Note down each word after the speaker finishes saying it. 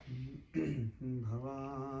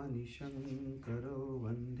भवानी शंकरो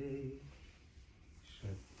वंदे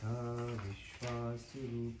श्रद्धा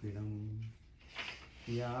विश्वासरूपिणं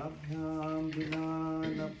याभ्यां विना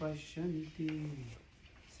न पश्यन्ति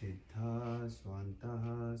सिद्धा स्वान्तः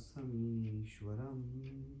समीश्वरम्.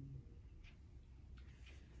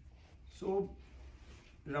 So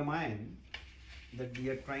Ramayana that we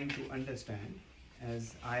are trying to understand,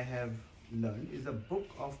 as I have learned, is a book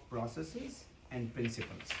of processes and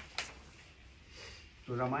principles.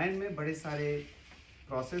 तो रामायण में बड़े सारे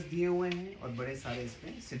प्रोसेस दिए हुए हैं और बड़े सारे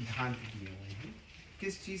इसमें सिद्धांत दिए हुए हैं.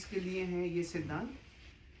 किस चीज़ के लिए हैं ये सिद्धांत?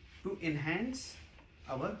 To enhance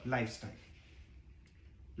our lifestyle.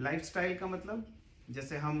 Lifestyle का मतलब,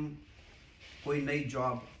 जैसे हम कोई नई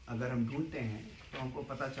जॉब अगर हम ढूंढते हैं तो हमको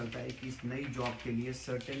पता चलता है कि इस नई जॉब के लिए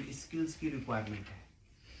सर्टेन स्किल्स की रिक्वायरमेंट है.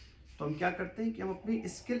 तो हम क्या करते हैं कि हम अपनी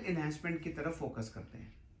स्किल इन्हेंसमेंट की तरफ फोकस करते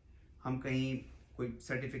हैं. हम कहीं कोई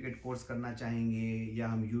सर्टिफिकेट कोर्स करना चाहेंगे, या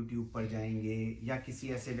हम यूट्यूब पर जाएंगे, या किसी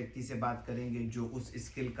ऐसे व्यक्ति से बात करेंगे जो उस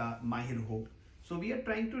स्किल का माहिर हो. So we are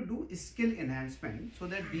trying to do skill enhancement so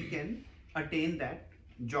that we can attain that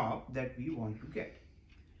job that we want to get.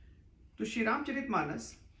 तो श्री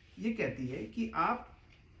रामचरितमानस ये कहती है कि आप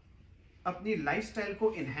अपनी लाइफस्टाइल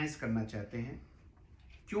को इन्हेंस करना चाहते हैं.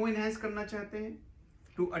 क्यों इन्हेंस करना चाहते हैं?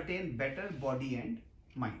 To attain better body and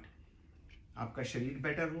mind. आपका शरीर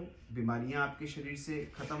बेटर हो, बीमारियां आपके शरीर से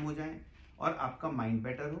खत्म हो जाएं, और आपका माइंड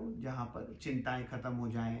बेटर हो, जहां पर चिंताएं खत्म हो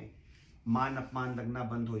जाएं, मान अपमान लगना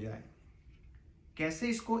बंद हो जाए. कैसे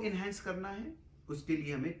इसको इन्हेंस करना है? उसके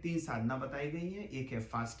लिए हमें 3 साधना बताई गई है. एक है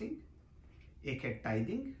फास्टिंग, एक है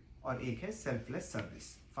टाइदिंग, और एक है सेल्फलेस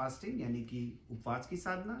सर्विस. फास्टिंग यानी कि उपवास की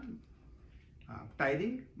साधना,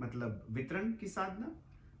 टाइदिंग मतलब वितरण की साधना,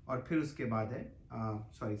 और फिर उसके बाद है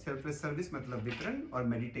सेल्फलेस सर्विस मतलब वितरण, और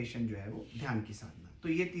मेडिटेशन जो है वो ध्यान की साधना. तो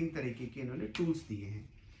ये 3 तरीके के इन्होंने टूल्स दिए हैं.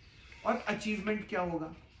 और अचीवमेंट क्या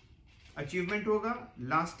होगा? अचीवमेंट होगा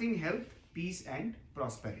lasting health, piece and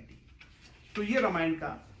prosperity. तो ये रामायण का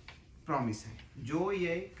प्रॉमिस है. जो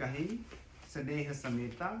ये कहीं स्नेह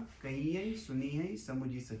समेता, कहीं यही सुनी है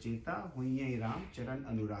समुझी सचेता, हुई है राम चरण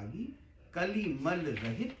अनुरागी, कली मल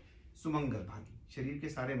रहित सुमंगल भागी. शरीर के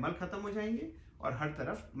सारे मल खत्म हो जाएंगे और हर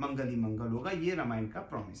तरफ मंगल ही मंगल होगा. ये रामायण का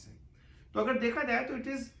प्रॉमिस है. तो अगर देखा जाए तो it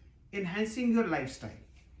is enhancing your lifestyle.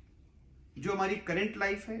 जो हमारी करंट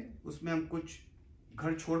लाइफ है उसमें हम कुछ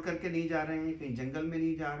घर छोड़ करके नहीं जा रहे हैं, कहीं जंगल में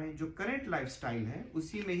नहीं जा रहे हैं. जो करंट लाइफस्टाइल है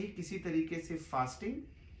उसी में ही किसी तरीके से फास्टिंग,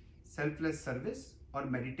 सेल्फलेस सर्विस और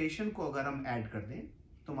मेडिटेशन को अगर हम ऐड कर दें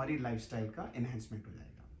तो हमारी लाइफस्टाइल का एनहेंसमेंट हो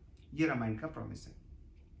जाएगा. ये रामायण का प्रॉमिस है.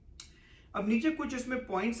 अब नीचे कुछ इसमें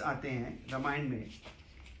पॉइंट्स आते हैं रामायण में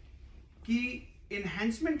कि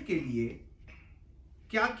इन्हेंसमेंट के लिए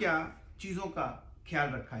क्या क्या चीज़ों का ख्याल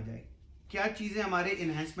रखा जाए, क्या चीज़ें हमारे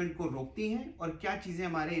इन्हेंसमेंट को रोकती हैं और क्या चीज़ें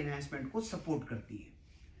हमारे इन्हेंसमेंट को सपोर्ट करती हैं.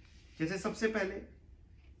 जैसे सबसे पहले,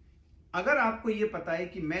 अगर आपको ये पता है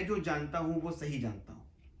कि मैं जो जानता हूं वो सही जानता हूं,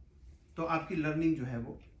 तो आपकी लर्निंग जो है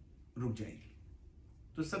वो रुक जाएगी.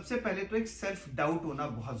 तो सबसे पहले तो एक सेल्फ डाउट होना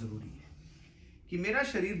बहुत ज़रूरी है कि मेरा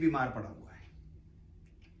शरीर बीमार पड़ा हुआ है,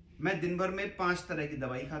 मैं दिन भर में 5 तरह की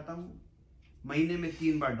दवाई खाता हूं, महीने में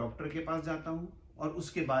 3 बार डॉक्टर के पास जाता हूं, और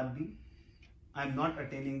उसके बाद भी I am not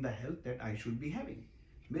attaining the health that I should be having.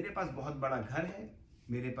 मेरे पास बहुत बड़ा घर है,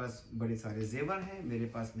 मेरे पास बड़े सारे जेवर हैं, मेरे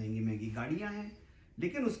पास महंगी महंगी गाड़ियां हैं,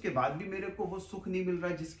 लेकिन उसके बाद भी मेरे को वो सुख नहीं मिल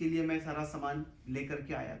रहा जिसके लिए मैं सारा सामान लेकर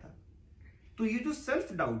के आया था. तो ये जो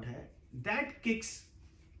सेल्फ डाउट है दैट किक्स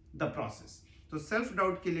द प्रोसेस. तो सेल्फ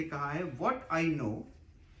डाउट के लिए कहा है what I know,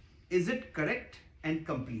 is it correct and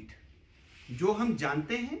complete. जो हम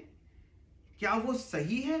जानते हैं क्या वो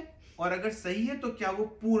सही है, और अगर सही है तो क्या वो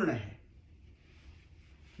पूर्ण है.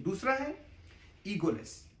 दूसरा है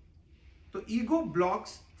ईगोलेस. तो ego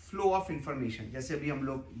blocks flow of information. जैसे अभी हम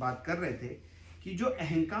लोग बात कर रहे थे कि जो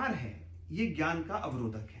अहंकार है ये ज्ञान का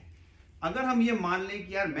अवरोधक है. अगर हम ये मान लें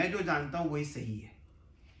कि यार मैं जो जानता हूं वही सही है,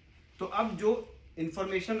 तो अब जो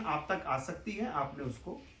इंफॉर्मेशन आप तक आ सकती है आपने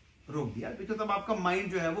उसको रोक दिया, बिकॉज तब आपका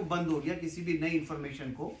माइंड जो है वो बंद हो गया किसी भी नई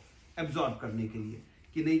इंफॉर्मेशन को एब्जॉर्ब करने के लिए.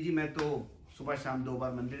 कि नहीं जी, मैं तो सुबह शाम 2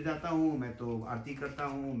 बार मंदिर जाता हूँ, मैं तो आरती करता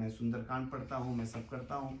हूँ, मैं सुंदरकांड पढ़ता हूँ, मैं सब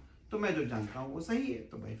करता हूँ, तो मैं जो जानता हूँ वो सही है.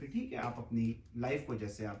 तो भाई फिर ठीक है, आप अपनी लाइफ को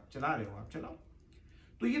जैसे आप चला रहे हो आप चलाओ.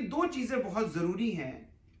 तो ये 2 चीज़ें बहुत ज़रूरी हैं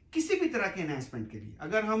किसी भी तरह के एनहेंसमेंट के लिए.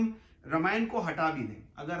 अगर हम रामायण को हटा भी दें,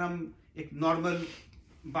 अगर हम एक नॉर्मल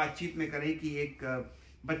बातचीत में करें कि एक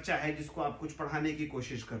बच्चा है जिसको आप कुछ पढ़ाने की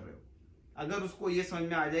कोशिश कर रहे हो, अगर उसको ये समझ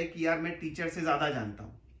में आ जाए कि यार मैं टीचर से ज़्यादा जानता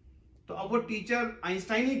हूँ, तो अब वो टीचर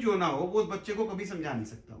आइंस्टाइन ही क्यों ना हो, वो उस बच्चे को कभी समझा नहीं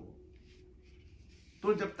सकता. वो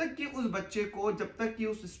तो जब तक कि उस बच्चे को, जब तक कि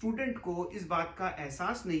उस स्टूडेंट को इस बात का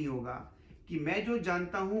एहसास नहीं होगा कि मैं जो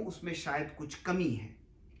जानता हूं उसमें शायद कुछ कमी है,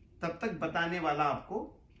 तब तक बताने वाला आपको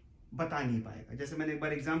बता नहीं पाएगा। जैसे मैंने एक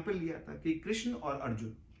बार एग्जाम्पल लिया था कि कृष्ण और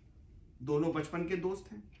अर्जुन दोनों बचपन के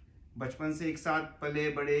दोस्त हैं, बचपन से एक साथ पले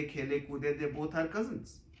बड़े, खेले कूदे, थे बोथ आर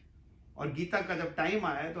कजन्स। और गीता का जब टाइम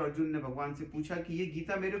आया तो अर्जुन ने भगवान से पूछा कि ये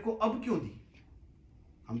गीता मेरे को अब क्यों दी?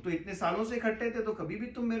 हम तो इतने सालों से इकट्ठे थे, तो कभी भी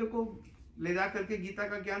तुम मेरे को ले जा करके गीता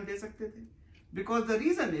का ज्ञान दे सकते थे। बिकॉज द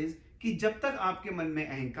रीजन इज कि जब तक आपके मन में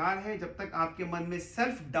अहंकार है, जब तक आपके मन में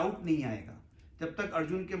सेल्फ डाउट नहीं आएगा, जब तक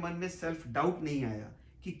अर्जुन के मन में सेल्फ डाउट नहीं आया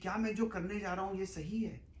कि क्या मैं जो करने जा रहा हूं ये सही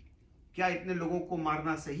है, क्या इतने लोगों को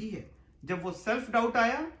मारना सही है, जब वो सेल्फ डाउट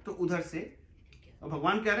आया तो उधर से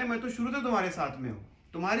भगवान कह रहे हैं मैं तो शुरू से तुम्हारे साथ में हूं,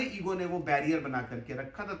 तुम्हारे ईगो ने वो बैरियर बना करके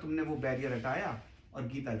रखा था, तुमने वो बैरियर हटाया और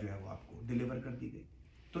गीता जो है वो आपको डिलीवर कर दी गई।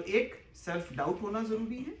 तो एक सेल्फ डाउट होना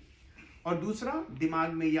जरूरी है, और दूसरा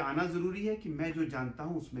दिमाग में यह आना जरूरी है कि मैं जो जानता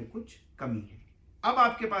हूं उसमें कुछ कमी है। अब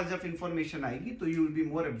आपके पास जब इंफॉर्मेशन आएगी तो you will be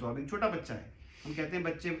more absorbing. छोटा बच्चा है, हम कहते हैं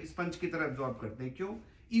बच्चे स्पंज की तरह एब्जॉर्ब करते हैं, क्यों?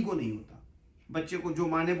 ईगो नहीं होता। बच्चे को जो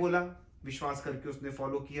माँ ने बोला विश्वास करके उसने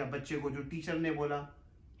फॉलो किया, बच्चे को जो टीचर ने बोला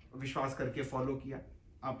विश्वास करके फॉलो किया,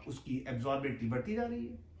 अब उसकी एब्जॉर्बिलिटी बढ़ती जा रही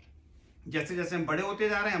है। जैसे जैसे हम बड़े होते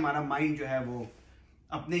जा रहे हैं हमारा माइंड जो है वो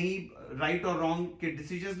अपने ही राइट और रॉन्ग के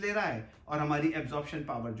डिसीजंस ले रहा है, और हमारी एब्जॉर्प्शन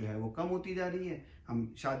पावर जो है वो कम होती जा रही है।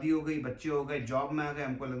 हम शादी हो गई, बच्चे हो गए, जॉब में आ गए,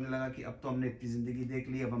 हमको लगने लगा कि अब तो हमने इतनी जिंदगी देख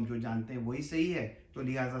ली, अब हम जो जानते हैं वही सही है, तो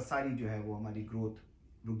लिहाजा सारी जो है वो हमारी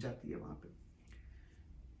ग्रोथ रुक जाती है वहां पे।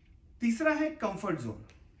 तीसरा है comfort zone.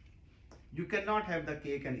 You can not have the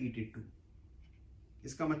cake and eat it too.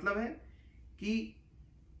 इसका मतलब है कि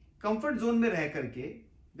कंफर्ट जोन में रह करके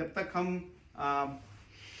जब तक हम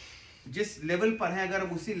जिस लेवल पर है, अगर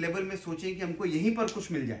हम उसी लेवल में सोचें कि हमको यहीं पर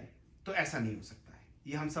कुछ मिल जाए, तो ऐसा नहीं हो सकता है।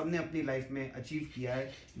 ये हम सब ने अपनी लाइफ में अचीव किया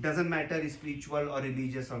है, डजंट मैटर स्पिरिचुअल और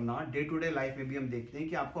रिलीजियस और not. Day to day life में भी हम देखते हैं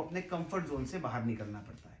कि आपको अपने कंफर्ट जोन से बाहर निकलना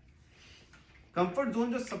पड़ता है। कंफर्ट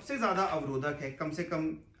जोन जो सबसे ज्यादा अवरोधक है कम से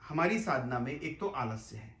कम हमारी साधना में, एक तो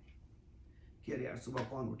आलस्य है कि अरे यार सुबह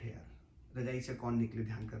कौन उठे यार, रजाई से कौन निकले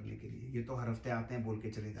ध्यान करने के लिए, ये तो हर हफ्ते आते हैं बोल के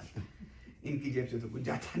चले जाते हैं, इनकी जेब से तो कुछ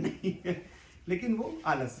जाता नहीं है, लेकिन वो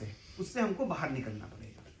आलस्य है, उससे हमको बाहर निकलना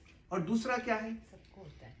पड़ेगा। और दूसरा क्या है?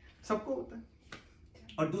 सबको होता है।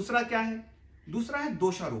 और दूसरा क्या है? दूसरा है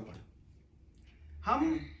दोषारोपण।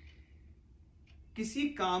 हम किसी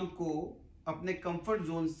काम को अपने कंफर्ट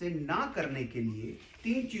जोन से ना करने के लिए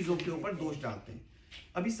 3 चीजों के ऊपर दोष डालते हैं।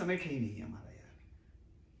 अभी समय ही नहीं है हमारा यार,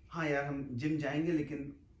 हाँ यार हम जिम जाएंगे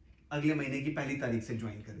लेकिन अगले महीने की 1 तारीख से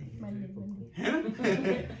ज्वाइन करेंगे, है ना?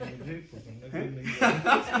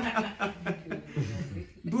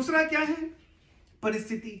 दूसरा क्या है?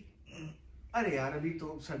 परिस्थिति, अरे यार अभी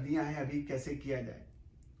तो सर्दियां हैं, अभी कैसे किया जाए।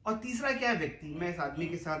 और तीसरा क्या है? व्यक्ति, मैं इस आदमी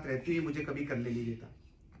के साथ रहती हूँ, मुझे कभी करने नहीं देता।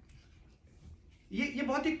 ये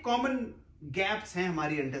बहुत ही कॉमन गैप्स हैं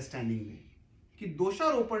हमारी अंडरस्टैंडिंग में कि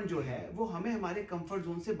दोषारोपण जो है वो हमें हमारे कंफर्ट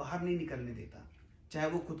जोन से बाहर नहीं निकलने देता। चाहे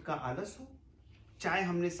वो खुद का आलस हो, चाहे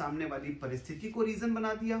हमने सामने वाली परिस्थिति को रीजन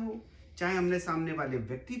बना दिया हो, चाहे हमने सामने वाले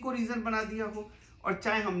व्यक्ति को रीजन बना दिया हो, और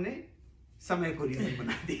चाहे हमने समय को रीजन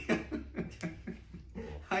बना दिया।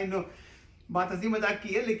 आई नो बात हंसी मजाक की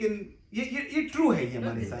है, लेकिन ये ट्रू है ये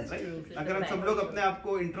हमारे साथ, राइट? अगर हम सब लोग अपने आप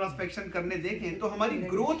को इंट्रोस्पेक्शन करने देखें तो हमारी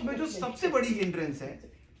ग्रोथ में जो सबसे बड़ी हिंड्रेंस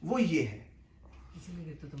है वो ये है।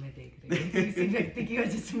 इसीलिए तो तुम्हें देख रही हूं, किसी व्यक्ति की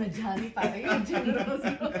वजह से मैं जा नहीं पा रही हूं।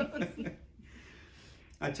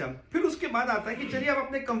 अच्छा, फिर उसके बाद आता है कि चलिए आप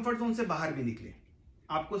अपने कंफर्ट जोन से बाहर भी निकले,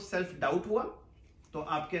 आपको सेल्फ डाउट हुआ तो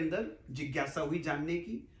आपके अंदर जिज्ञासा हुई जानने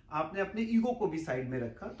की, आपने अपने ईगो को भी साइड में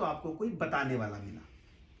रखा तो आपको कोई बताने वाला मिला,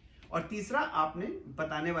 और तीसरा आपने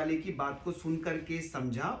बताने वाले की बात को सुन करके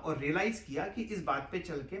समझा और रियलाइज किया कि इस बात पे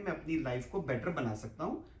चल के मैं अपनी लाइफ को बेटर बना सकता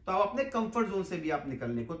हूं, तो आप अपने कंफर्ट जोन से भी आप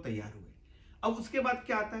निकलने को तैयार हुए। अब उसके बाद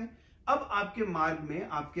क्या आता है? अब आपके मार्ग में,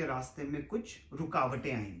 आपके रास्ते में कुछ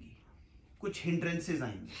रुकावटें आएंगी, कुछ हिंड्रेंसेस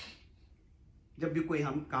आएंगे जब भी कोई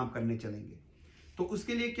हम काम करने चलेंगे। तो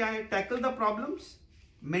उसके लिए क्या है? Tackle the problems,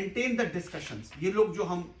 maintain the discussions. ये लोग जो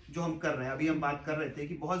हम कर रहे हैं, अभी हम बात कर रहे थे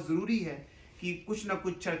कि बहुत जरूरी है कि कुछ ना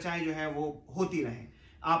कुछ चर्चाएं जो है वो होती रहें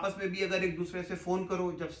आपस में भी। अगर एक दूसरे से फोन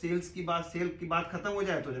करो, जब सेल की बात खत्म हो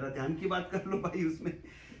जाए तो जरा ध्यान की बात कर लो भाई, उसमें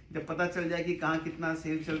जब पता चल जाए कि कहाँ कितना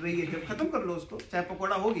सेल चल रही है, जब खत्म कर लो उसको, चाय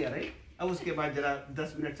पकौड़ा हो गया रहे। अब उसके बाद जरा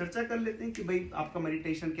 10 मिनट चर्चा कर लेते हैं कि भाई आपका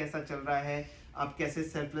मेडिटेशन कैसा चल रहा है, आप कैसे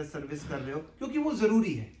सेल्फलेस सर्विस कर रहे हो, क्योंकि वो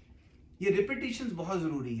जरूरी है। ये रिपीटिशंस बहुत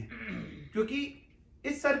जरूरी है, क्योंकि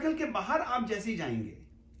इस सर्कल के बाहर आप जैसे ही जाएंगे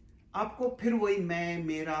आपको फिर वही मैं,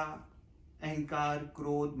 मेरा, अहंकार,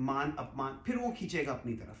 क्रोध, मान, अपमान, फिर वो खींचेगा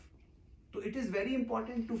अपनी तरफ। तो it is very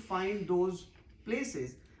important to find those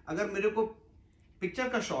places. अगर मेरे को पिक्चर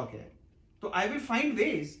का शौक है तो I will find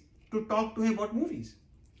ways to talk to him about movies,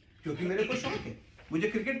 क्योंकि मेरे को शौक है, मुझे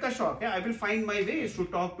क्रिकेट का शौक है. I will find my ways to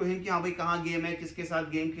talk to him कि हाँ भाई कहाँ गेम है, किसके साथ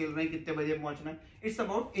गेम खेल रहे हैं, कितने बजे पहुंचना है. It's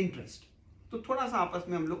about interest. तो थोड़ा सा आपस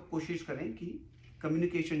में हम लोग कोशिश करें कि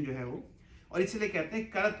कम्युनिकेशन जो है वो, और इसलिए कहते हैं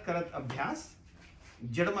करत करत अभ्यास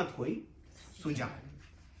जड़मत होई सुजान.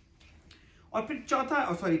 और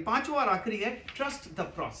फिर पांचवा और आखिरी है ट्रस्ट द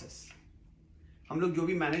प्रोसेस. हम लोग जो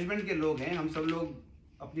भी मैनेजमेंट के लोग हैं, हम सब लोग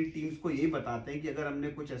अपनी टीम्स को यही बताते हैं कि अगर हमने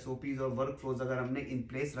कुछ एसओपीज और वर्क फ्लोज अगर हमने इन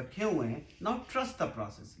प्लेस रखे हुए हैं, now trust the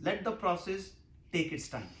process, let the process take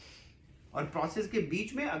its time. और प्रोसेस के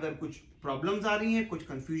बीच में अगर कुछ प्रॉब्लम्स आ रही हैं, कुछ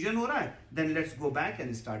कंफ्यूजन हो रहा है, then let's go back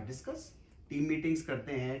and start discuss. Team meetings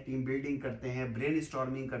करते हैं, टीम बिल्डिंग करते हैं, ब्रेन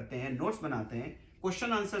स्टॉर्मिंग करते हैं, नोट्स बनाते हैं,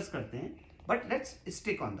 क्वेश्चन आंसर्स करते हैं, but let's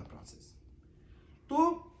stick on the process.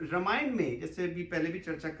 तो रामायण में जैसे भी पहले भी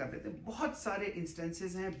चर्चा कर रहे थे, बहुत सारे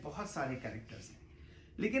इंस्टेंसेस हैं, बहुत सारे कैरेक्टर्स हैं,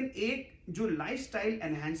 लेकिन एक जो लाइफस्टाइल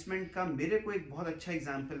एनहांसमेंट का मेरे को एक बहुत अच्छा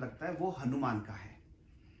एग्जाम्पल लगता है वो हनुमान का है.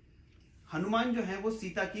 हनुमान जो है वो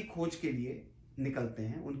सीता की खोज के लिए निकलते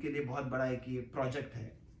हैं, उनके लिए बहुत बड़ा एक ये प्रोजेक्ट है.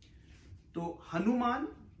 तो हनुमान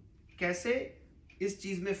कैसे इस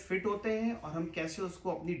चीज में फिट होते हैं और हम कैसे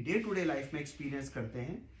उसको अपनी डे टू डे लाइफ में एक्सपीरियंस करते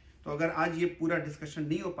हैं. तो अगर आज ये पूरा डिस्कशन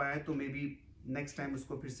नहीं हो पाया तो मे बी नेक्स्ट टाइम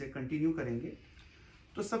उसको फिर से कंटिन्यू करेंगे.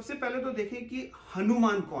 तो सबसे पहले तो देखें कि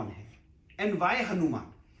हनुमान कौन है and why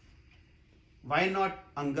Hanuman. Why not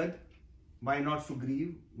Angad, why not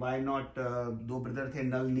Sugriva, why not दो ब्रदर थे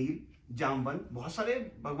नल नील जामवंत. बहुत सारे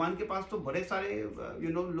भगवान के पास तो बड़े सारे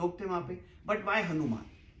लोग थे वहां पे, बट वाई हनुमान.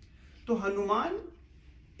 तो Hanuman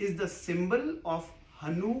is the symbol of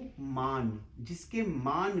Hanuman, जिसके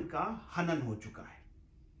मान का हनन हो चुका है.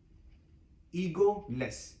 Ego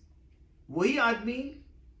less. वही आदमी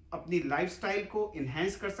अपनी लाइफस्टाइल को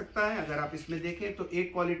इनहेंस कर सकता है. अगर आप इसमें देखें तो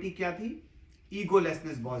एक क्वालिटी क्या थी,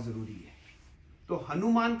 ईगोलेसनेस बहुत जरूरी है. तो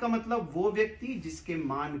हनुमान का मतलब वो व्यक्ति जिसके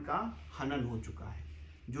मान का हनन हो चुका है,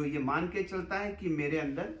 जो ये मान के चलता है कि मेरे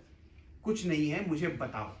अंदर कुछ नहीं है, मुझे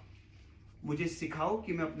बताओ, मुझे सिखाओ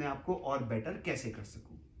कि मैं अपने आप को और बेटर कैसे कर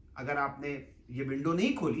सकूं. अगर आपने ये विंडो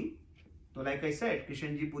नहीं खोली तो like I said,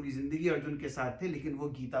 Krishna ji पूरी जिंदगी अर्जुन के साथ थे लेकिन वो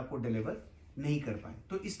गीता को डिलीवर नहीं कर पाए.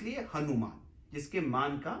 तो इसलिए हनुमान, जिसके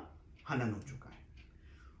मान का हनन हो चुका है.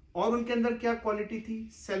 और उनके अंदर क्या क्वालिटी थी,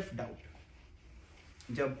 सेल्फ डाउट.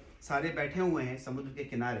 जब सारे बैठे हुए हैं समुद्र के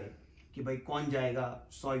किनारे कि भाई कौन जाएगा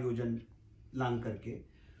 100 योजन लांग करके,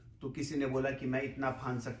 तो किसी ने बोला कि मैं इतना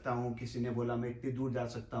फान सकता हूं, किसी ने बोला मैं इतनी दूर जा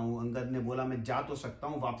सकता हूं, अंगद ने बोला मैं जा तो सकता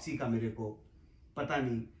हूं, वापसी का मेरे को पता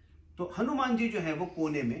नहीं. तो हनुमान जी जो है वो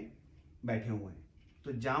कोने में बैठे हुए हैं.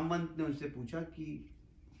 तो जामवंत ने उनसे पूछा कि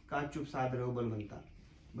कहाँ चुप साध रहे हो बलवंता,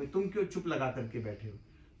 भाई तुम क्यों चुप लगा करके बैठे हो.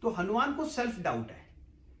 तो हनुमान को सेल्फ डाउट है,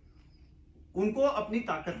 उनको अपनी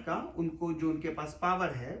ताकत का, उनको जो उनके पास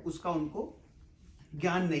पावर है उसका उनको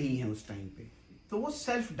ज्ञान नहीं है उस टाइम पे. तो वो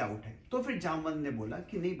सेल्फ डाउट है. तो फिर जामवंत ने बोला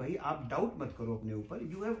कि नहीं भाई आप डाउट मत करो अपने ऊपर,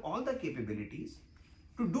 you have all the capabilities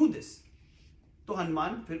to do this. तो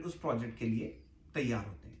हनुमान फिर उस प्रोजेक्ट के लिए तैयार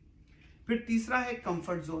होते हैं. फिर तीसरा है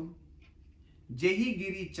कंफर्ट जोन. जेहि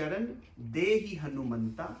गिरी चरण देहि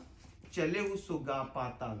हनुमंता, चले सुगा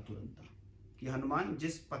पाताल तुरंता. कि हनुमान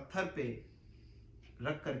जिस पत्थर पे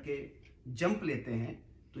रख करके जंप लेते हैं,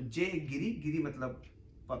 तो जे गिरी, गिरी मतलब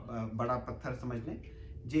बड़ा पत्थर समझ लें,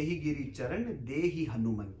 जेहि गिरी चरण देहि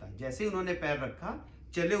हनुमंता. जैसे उन्होंने पैर रखा,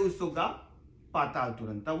 चले सुगा पाताल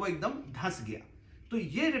तुरंता, वो एकदम धंस गया. तो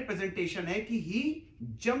ये रिप्रेजेंटेशन है कि ही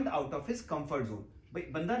jumped out of his comfort zone. भाई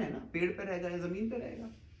बंदर है ना, पेड़ पे रहेगा या जमीन पे रहेगा,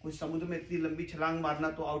 कुछ समुद्र में इतनी लंबी छलांग मारना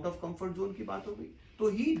तो आउट ऑफ कंफर्ट जोन की बात हो गई. तो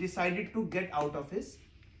he decided to get out of his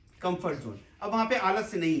comfort zone. अब वहां पे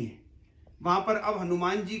आलस्य नहीं है, वहां पर अब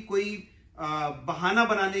हनुमान जी कोई बहाना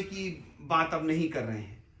बनाने की बात अब नहीं कर रहे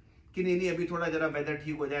हैं कि नहीं अभी थोड़ा जरा वेदर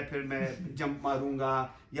ठीक हो जाए फिर मैं जंप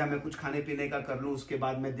मारूंगा, या मैं कुछ खाने पीने का कर लूं, उसके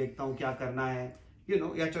बाद मैं देखता हूं क्या करना है,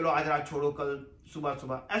 या चलो आज रात छोड़ो कल सुबह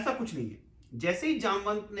सुबह. ऐसा कुछ नहीं है. जैसे ही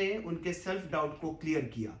जामवंत ने उनके सेल्फ डाउट को क्लियर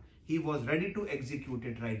किया, he was ready to execute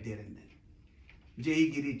it right there and then. जेहि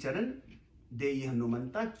गिरी चरण देहि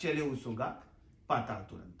हनुमंता, चले सुगा पाताल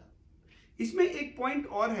तुरंता. इसमें एक पॉइंट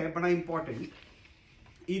और है बड़ा इंपॉर्टेंट,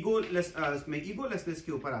 इसमें ईगोलेसनेस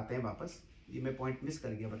के ऊपर आते हैं वापस. ये मैं पॉइंट मिस कर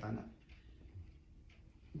गया बताना.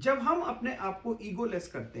 जब हम अपने आप को ईगोलेस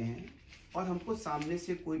करते हैं और हमको सामने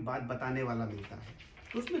से कोई बात बताने वाला मिलता है,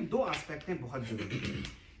 तो उसमें दो एस्पेक्ट हैं बहुत जरूरी.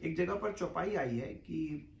 एक जगह पर चौपाई आई है कि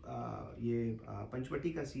ये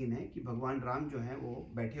पंचवटी का सीन है कि भगवान राम जो हैं वो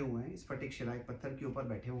बैठे हुए हैं इस फटिक शिला पत्थर के ऊपर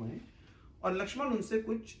बैठे हुए हैं, और लक्ष्मण उनसे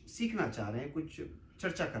कुछ सीखना चाह रहे हैं, कुछ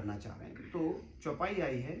चर्चा करना चाह रहे हैं. तो चौपाई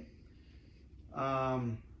आई है,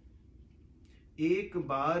 एक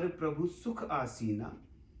बार प्रभु सुख आसीना,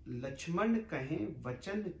 लक्ष्मण कहें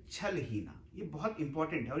वचन छल हीना, ये बहुत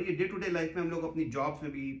इंपॉर्टेंट है और ये डे टू डे लाइफ में हम लोग अपनी जॉब्स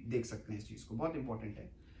में भी देख सकते हैं इस चीज को, बहुत इंपॉर्टेंट है।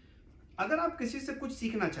 अगर आप किसी से कुछ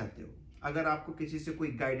सीखना चाहते हो, अगर आपको किसी से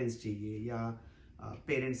कोई गाइडेंस चाहिए या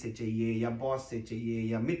पेरेंट्स से चाहिए या बॉस से चाहिए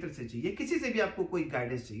या मित्र से चाहिए, किसी से भी आपको कोई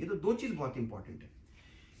गाइडेंस चाहिए, तो दो चीज बहुत इंपॉर्टेंट है।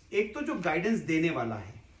 एक तो जो गाइडेंस देने वाला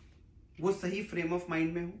है वो सही फ्रेम ऑफ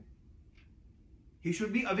माइंड में हो, he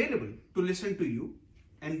should be available to listen to you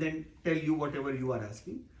and then tell you whatever you are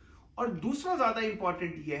asking. और दूसरा ज्यादा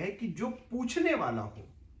इंपॉर्टेंट यह है कि जो पूछने वाला हो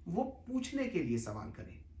वो पूछने के लिए सवाल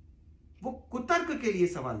करे, वो कुतर्क के लिए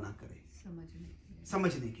सवाल ना करे,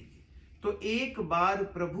 समझने के लिए। तो एक बार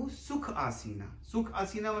प्रभु सुख आसीना, सुख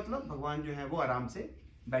आसीना मतलब भगवान जो है वो आराम से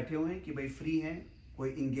बैठे हुए हैं कि भाई फ्री हैं, कोई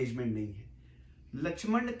इंगेजमेंट नहीं है।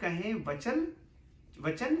 लक्ष्मण कहें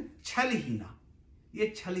वचन छलहीना,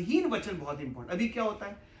 ये छलहीन वचन बहुत इंपॉर्टेंट। अभी क्या होता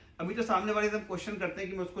है, अभी तो सामने वाले सब क्वेश्चन करते हैं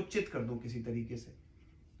कि मैं उसको चित कर दूं किसी तरीके से,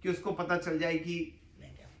 कि उसको पता चल जाए कि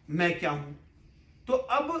मैं क्या हूं। तो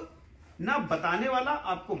अब ना बताने वाला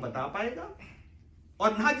आपको बता पाएगा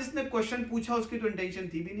और ना जिसने क्वेश्चन पूछा उसकी तो इंटेंशन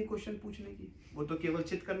थी भी नहीं क्वेश्चन पूछने की, वो तो केवल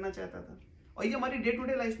चित करना चाहता था। और ये हमारी डे टू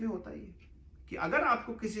डे लाइफ में होता ही है कि अगर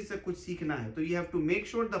आपको किसी से कुछ सीखना है तो you have to make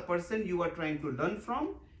sure the person you are trying to learn from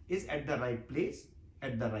is at the right place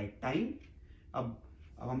at the right time. अब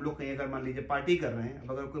हम लोग कहीं अगर मान लीजिए पार्टी कर रहे हैं,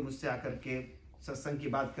 अब अगर कोई मुझसे आकर के सत्संग की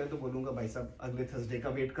बात करे तो बोलूंगा भाई साहब अगले थर्सडे का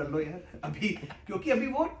वेट कर लो यार अभी, क्योंकि अभी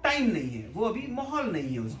वो टाइम नहीं है, वो अभी माहौल नहीं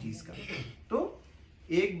है उस चीज का। तो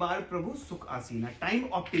एक बार प्रभु सुख आसीना, टाइम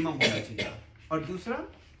ऑप्टिमम होना चाहिए। और दूसरा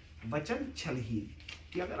वचन छलहीन,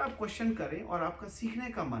 कि अगर आप क्वेश्चन करें और आपका सीखने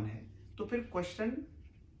का मन है तो फिर क्वेश्चन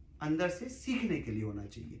अंदर से सीखने के लिए होना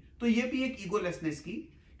चाहिए। तो ये भी एक ईगोलेसनेस की,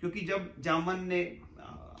 क्योंकि जब जामन ने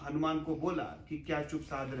हनुमान को बोला कि क्या चुप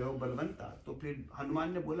साध रहे हो बलवंता, तो फिर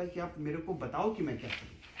हनुमान ने बोला कि आप मेरे को बताओ कि मैं क्या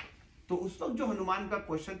करूं। तो उस वक्त जो हनुमान का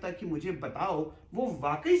क्वेश्चन था कि मुझे बताओ, वो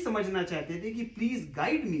वाकई समझना चाहते थे कि please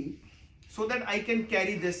guide me so that I can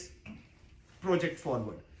carry this project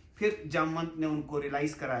forward. फिर जामवंत ने उनको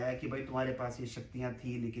रियलाइज कराया कि भाई तुम्हारे पास ये शक्तियां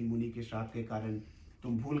थी लेकिन मुनि के श्राप के कारण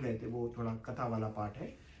तुम भूल गए थे, वो थोड़ा कथा वाला पार्ट है।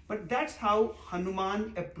 But that's how Hanuman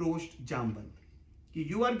approached Jamvant कि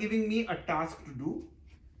you are giving me a task to do,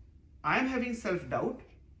 I am having self doubt,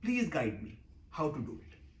 please guide me how to do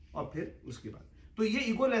it. और फिर उसके बाद तो ये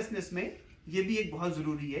ईगोलेसनेस में ये भी एक बहुत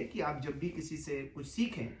जरूरी है कि आप जब भी किसी से कुछ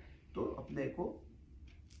सीखें तो अपने को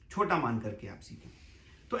छोटा मान करके आप सीखें।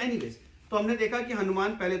 तो एनीवेज, तो हमने देखा कि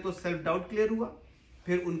हनुमान पहले तो सेल्फ डाउट क्लियर हुआ,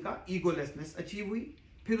 फिर उनका ईगोलेसनेस अचीव हुई,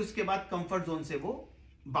 फिर उसके बाद कंफर्ट जोन से वो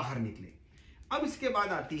बाहर निकले। अब इसके बाद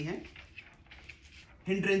आती हैं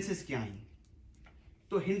हिंड्रेंसेस क्या आई।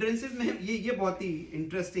 तो हिंड्रेंसेस में ये बहुत ही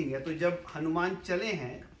इंटरेस्टिंग है। तो जब हनुमान चले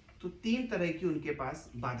हैं तो 3 तरह की उनके पास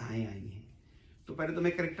बाधाएं आई हैं। तो पहले तो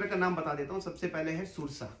मैं कैरेक्टर का नाम बता देता हूं। सबसे पहले है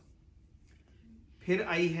सुरसा, फिर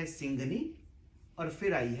आई है सिंघनी और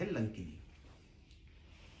फिर आई है लंकिनी।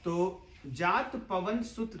 तो जात पवन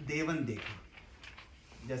सुत देवन देखा,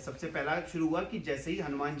 जैसे सबसे पहला शुरू हुआ कि जैसे ही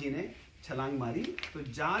हनुमान जी ने छलांग मारी तो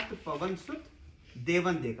जात पवन सुत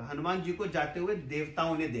देवन देखा, हनुमान जी को जाते हुए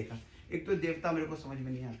देवताओं ने देखा। एक तो देवता मेरे को समझ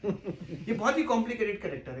में नहीं आता ये बहुत ही कॉम्प्लिकेटेड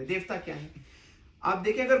कैरेक्टर है। देवता क्या है आप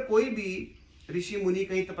देखिए, अगर कोई भी ऋषि मुनि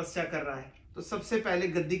कहीं तपस्या कर रहा है तो सबसे पहले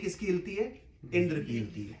गद्दी किसकी हिलती है? इंद्र की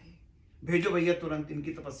हिलती है। भेजो भैया तुरंत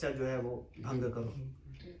इनकी तपस्या जो है वो भंग करो।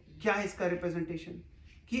 क्या है इसका रिप्रेजेंटेशन?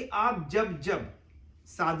 कि आप जब जब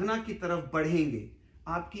साधना की तरफ बढ़ेंगे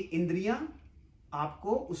आपकी इंद्रियां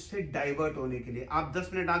आपको उससे डाइवर्ट होने के लिए, आप 10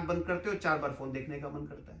 मिनट आंख बंद करते हो 4 बार फोन देखने का मन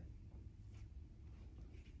करता है।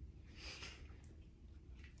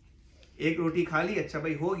 एक रोटी खा ली, अच्छा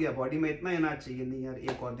भाई हो गया, बॉडी में इतना अनाज चाहिए, नहीं यार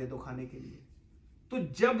एक और दे दो खाने के लिए। तो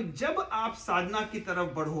जब जब आप साधना की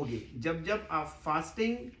तरफ बढ़ोगे, जब जब आप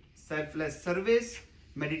फास्टिंग, सेल्फलेस सर्विस,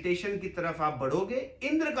 मेडिटेशन की तरफ आप बढ़ोगे,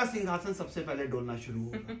 इंद्र का सिंहासन सबसे पहले डोलना शुरू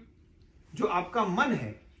होगा। जो आपका मन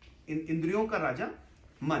है, इंद्रियों का राजा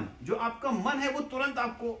मन, जो आपका मन है वो तुरंत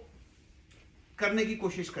आपको करने की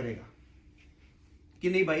कोशिश करेगा कि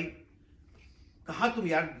नहीं भाई कहा तुम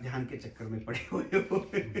यार ध्यान के चक्कर में पड़े हुए हो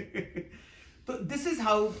तो दिस इज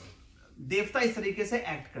हाउ देवता इस तरीके से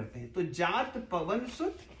एक्ट करते हैं। तो जात पवन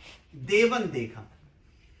सुत देवन देखा,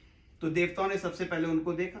 तो देवताओं ने सबसे पहले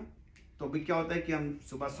उनको देखा। तो अभी क्या होता है कि हम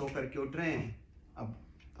सुबह सो करके उठ रहे हैं,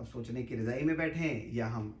 अब सोचने की रजाई में बैठे हैं, या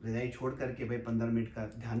हम रजाई छोड़ करके भाई 15 मिनट का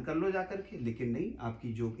ध्यान कर लो जा करके, लेकिन नहीं,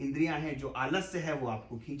 आपकी जो इंद्रियां हैं, जो आलस्य है वो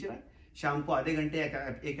आपको खींच रहा है। शाम को आधे घंटे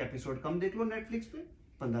एक एपिसोड कम देख लो नेटफ्लिक्स पे,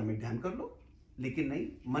 15 मिनट ध्यान कर लो, लेकिन नहीं,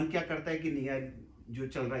 मन क्या करता है कि नहीं यार जो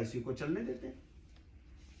चल रहा है इसी को चलने देते हैं।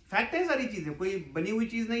 फैक्ट है, सारी चीजें कोई बनी हुई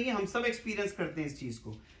चीज नहीं है, हम सब एक्सपीरियंस करते हैं इस चीज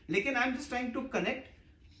को। लेकिन I am just trying to connect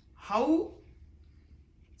how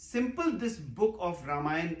simple this book of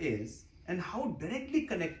Ramayana is and how directly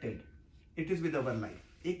connected it is with our life.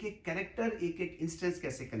 एक एक कैरेक्टर, एक एक इंस्टेंस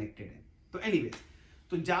कैसे कनेक्टेड है. तो एनीवेज,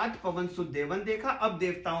 तो जाट पवन सुत देवन देखा. अब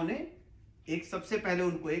देवताओं ने एक सबसे पहले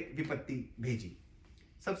उनको एक विपत्ति भेजी.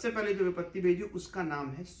 सबसे पहले जो विपत्ति भेजी उसका नाम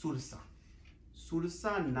है सुरसा.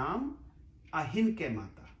 सुरसा नाम अहिन के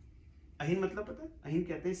माता. अहिन मतलब पता है? अहिन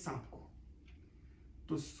कहते हैं सांप को.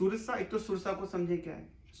 तो सुरसा, एक तो सुरसा को समझे क्या है.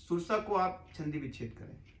 सुरसा को आप छंदी विच्छेद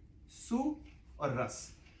करें. सु और रस.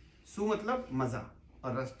 सु मतलब मजा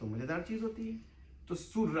और रस तो मजेदार चीज होती है. तो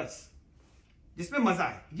सुरस जिसमें मजा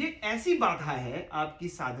है. ये ऐसी बाधा है आपकी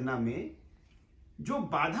साधना में जो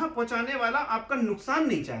बाधा पहुंचाने वाला आपका नुकसान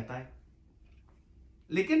नहीं चाहता है,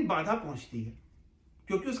 लेकिन बाधा पहुंचती है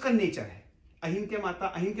क्योंकि उसका नेचर है. अहिन के माता.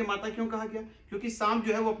 अहिन के माता क्यों कहा गया? क्योंकि सांप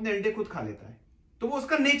जो है वो अपने अंडे खुद खा लेता है, तो वो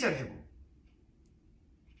उसका नेचर है. वो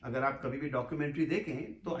अगर आप कभी भी डॉक्यूमेंट्री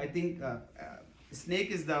देखें तो I think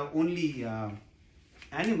snake is the only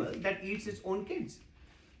animal that eats its own kids.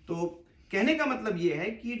 तो कहने का मतलब ये है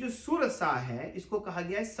कि ये जो सुरसा है इसको कहा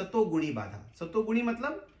गया है सतोगुणी बाधा. सतोगुणी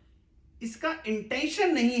मतलब इसका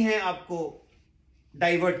इंटेंशन नहीं है आपको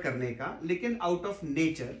डाइवर्ट करने का, लेकिन out of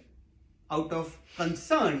nature, out of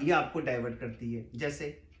concern ये आपको डाइवर्ट करती है. जैसे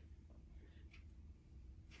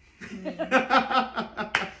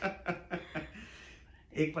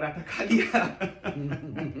एक पराठा खा लिया.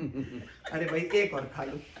 अरे भाई एक और खा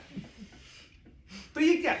लो. तो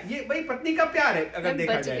ये क्या, ये भाई पत्नी का प्यार है अगर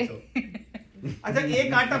देखा जाए तो. अच्छा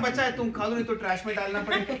एक आटा बचा है तुम खा लो, नहीं तो ट्रैश में डालना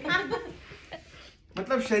पड़ेगा.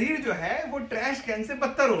 मतलब शरीर जो है वो ट्रैश कैन से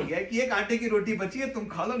बदतर हो गया है कि एक आटे की रोटी बची है तुम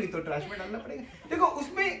खा लो, नहीं तो ट्रैश में डालना पड़ेगा. देखो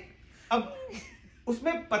उसमें, अब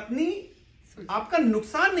उसमें पत्नी आपका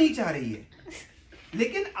नुकसान नहीं चाह रही है,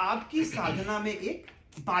 लेकिन आपकी साधना में एक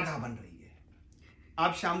बाधा बन रही है.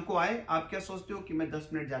 आप शाम को आए, आप क्या सोचते हो कि मैं 10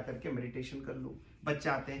 मिनट जाकर के मेडिटेशन कर लूं. बच्चे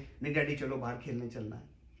आते हैं, नहीं डैडी चलो बाहर खेलने चलना है.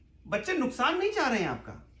 बच्चे नुकसान नहीं चाह रहे हैं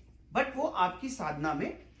आपका, बट वो आपकी साधना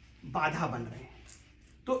में बाधा बन रहे हैं.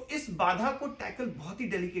 तो इस बाधा को टैकल बहुत ही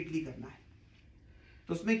डेलिकेटली करना है.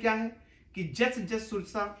 तो उसमें क्या है कि जस जस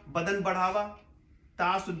सुरसा बदन बढ़ावा,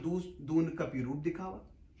 तास दून कपि रूप दिखावा.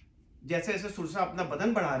 जैसे जैसे सुरसा अपना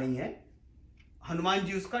बदन बढ़ा रही है, हनुमान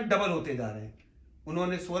जी उसका डबल होते जा रहे हैं.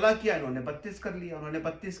 उन्होंने 16 किया, इन्होंने 32 कर लिया. उन्होंने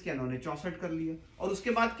 32 किया, इन्होंने 64 कर लिया. और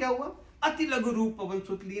उसके बाद क्या हुआ? अति लघु रूप पवन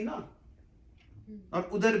सुत लीना और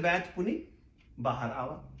उधर बैठ पुनि बाहर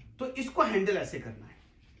आवा. तो इसको हैंडल ऐसे करना है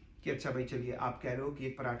कि अच्छा भाई चलिए, आप कह रहे हो कि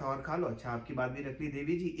एक पराठा और खा लो. अच्छा आपकी बात भी रख ली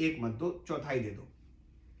देवी जी, एक मत दो, चौथाई दे दो.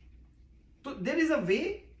 तो there is a way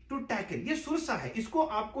to tackle. ये सुरसा है, इसको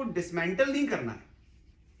आपको डिसमेंटल नहीं करना है.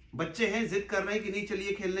 बच्चे हैं, जिद कर रहे हैं कि नहीं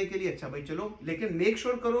चलिए खेलने के लिए. अच्छा भाई चलो, लेकिन मेक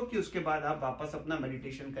श्योर करो कि उसके बाद आप वापस अपना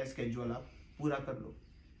मेडिटेशन का स्केड्यूल आप पूरा कर लो.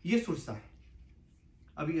 ये सुरसा है.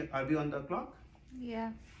 अभी ऑन द क्लॉक.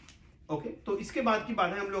 ओके. तो इसके बाद की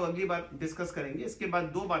बाधाएं हम लोग अगली बार डिस्कस करेंगे. इसके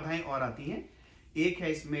बाद 2 बाधाएं और आती हैं. एक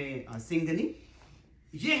है इसमें सिंघनी.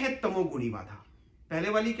 ये है तमोगुणी बाधा. पहले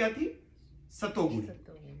वाली क्या थी? सतोगुणी.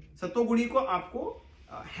 सतोगुणी को आपको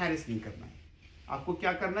हैरेस नहीं करना है. आपको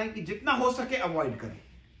क्या करना है कि जितना हो सके अवॉइड करें.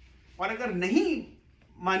 और अगर नहीं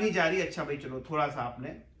मानी जा रही, अच्छा भाई चलो थोड़ा सा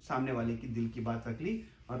आपने सामने वाले की दिल की बात रख ली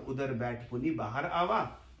और उधर बैठ पुनी बाहर आवा,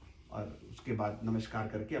 और उसके बाद नमस्कार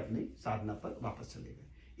करके अपनी साधना पर वापस चले गए.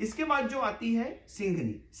 इसके बाद जो आती है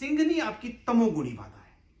सिंघनी. सिंघनी आपकी तमोगुणी बाधा है.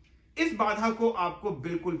 इस बाधा को आपको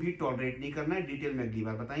बिल्कुल भी टॉलरेट नहीं करना है. डिटेल में अगली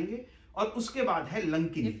बार बताएंगे. और उसके बाद है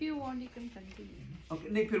Lankini. If you want, you can continue. Okay.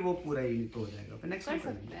 नहीं फिर वो पूरा ही तो हो जाएगा, फिर नेक्स्ट कर टाइम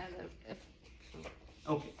सकते करेंगे. हैं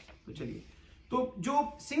अगर ओके. तो चलिए, तो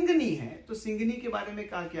जो सिंघनी है, तो सिंघनी के बारे में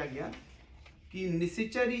कहा क्या गया कि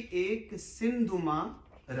निशिचरी एक सिंधुमा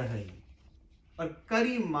रही और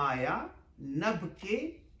करी माया नभ के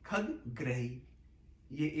खग ग्रही.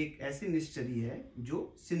 ये एक ऐसी निश्चरी है जो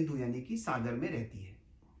सिंधु यानी कि सागर में रहती है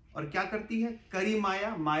और क्या करती है? करी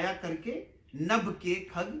माया, माया करके नभ के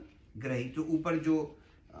खग ग्रही. जो ऊपर जो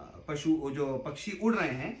पशु, जो पक्षी उड़ रहे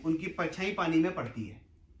हैं उनकी परछाई पानी में पड़ती है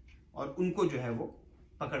और उनको जो है वो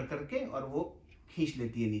पकड़ करके और वो खींच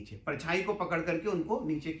लेती है नीचे. परछाई को पकड़ करके उनको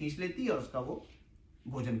नीचे खींच लेती है और उसका वो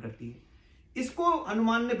भोजन करती है. इसको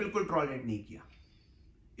हनुमान ने बिल्कुल टॉलरेट नहीं किया.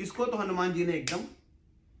 इसको तो हनुमान जी ने एकदम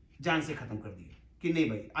जान से खत्म कर दिया कि नहीं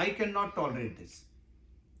भाई, I can not tolerate this.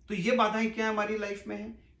 तो ये बाधाएं क्या हमारी लाइफ में है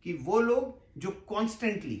कि वो लोग जो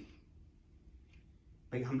कॉन्स्टेंटली,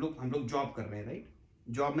 भाई हम लोग जॉब कर रहे हैं, राइट.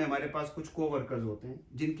 जॉब में हमारे पास कुछ कोवर्कर्स होते हैं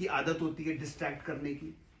जिनकी आदत होती है डिस्ट्रैक्ट करने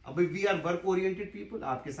की. अभी we are work oriented people.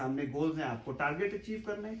 आपके सामने गोल्स हैं, आपको टारगेट अचीव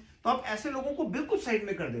करने हैं, तो आप ऐसे लोगों को बिल्कुल साइड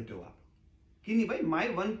में कर देते हो आप कि नहीं भाई, my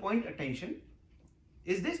 1 point attention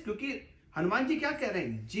is this. क्योंकि हनुमान जी क्या कह रहे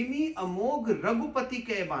हैं? जिमी अमोघ रघुपति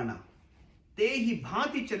के बाना. ते ही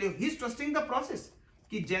भांति चले, he is trusting the process,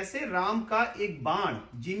 कि जैसे राम का एक बाण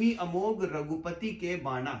जिमी अमोघ रघुपति के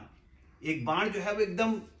बाणा, एक बाण जो है वो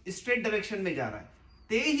एकदम स्ट्रेट डायरेक्शन में जा रहा है,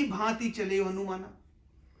 ते ही भांति चले हनुमाना,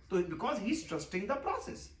 तो because he is trusting the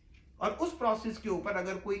process. और उस प्रोसेस के ऊपर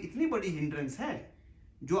अगर कोई इतनी बड़ी हिंड्रेंस है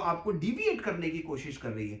जो आपको डिविएट करने की कोशिश कर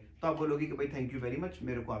रही है, तो आप बोलोगे कि भाई थैंक यू वेरी मच,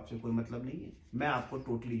 मेरे को आपसे कोई मतलब नहीं है, मैं आपको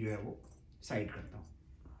टोटली जो है वो साइड करता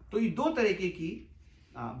हूं। तो ये दो तरीके की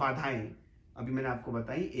बाधाएं अभी मैंने आपको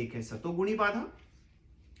बताई। एक है सतोगुणी बाधा,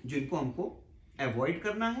 जिनको हमको अवॉइड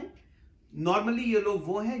करना है। नॉर्मली ये लोग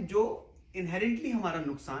वो हैं जो इनहेरेंटली हमारा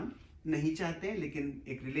नुकसान नहीं चाहते हैं, लेकिन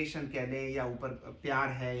एक रिलेशन कह लें या ऊपर प्यार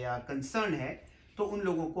है या कंसर्न है, तो उन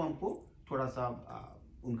लोगों को हमको थोड़ा सा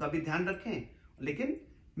उनका भी ध्यान रखें, लेकिन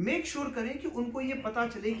मेक श्योर करें कि उनको ये पता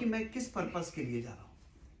चले कि मैं किस पर्पस के लिए जा रहा हूं,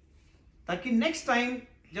 ताकि नेक्स्ट टाइम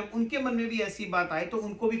जब उनके मन में भी ऐसी बात आए तो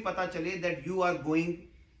उनको भी पता चले दैट यू आर गोइंग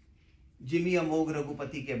जिमी अमोघ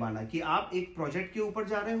रघुपति के बाणा, कि आप एक प्रोजेक्ट के ऊपर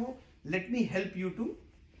जा रहे हो, let me help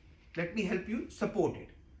you support it.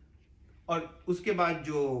 और उसके बाद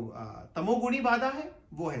जो तमोगुणी बाधा है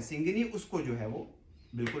वो है सिंगिनी, उसको जो है वो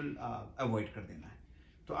बिल्कुल अवॉइड कर देना है।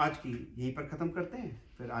 तो आज की यहीं पर खत्म करते हैं,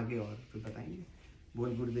 फिर आगे और फिर बताएंगे।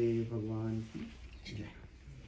 बोल गुरुदेव भगवान की जय।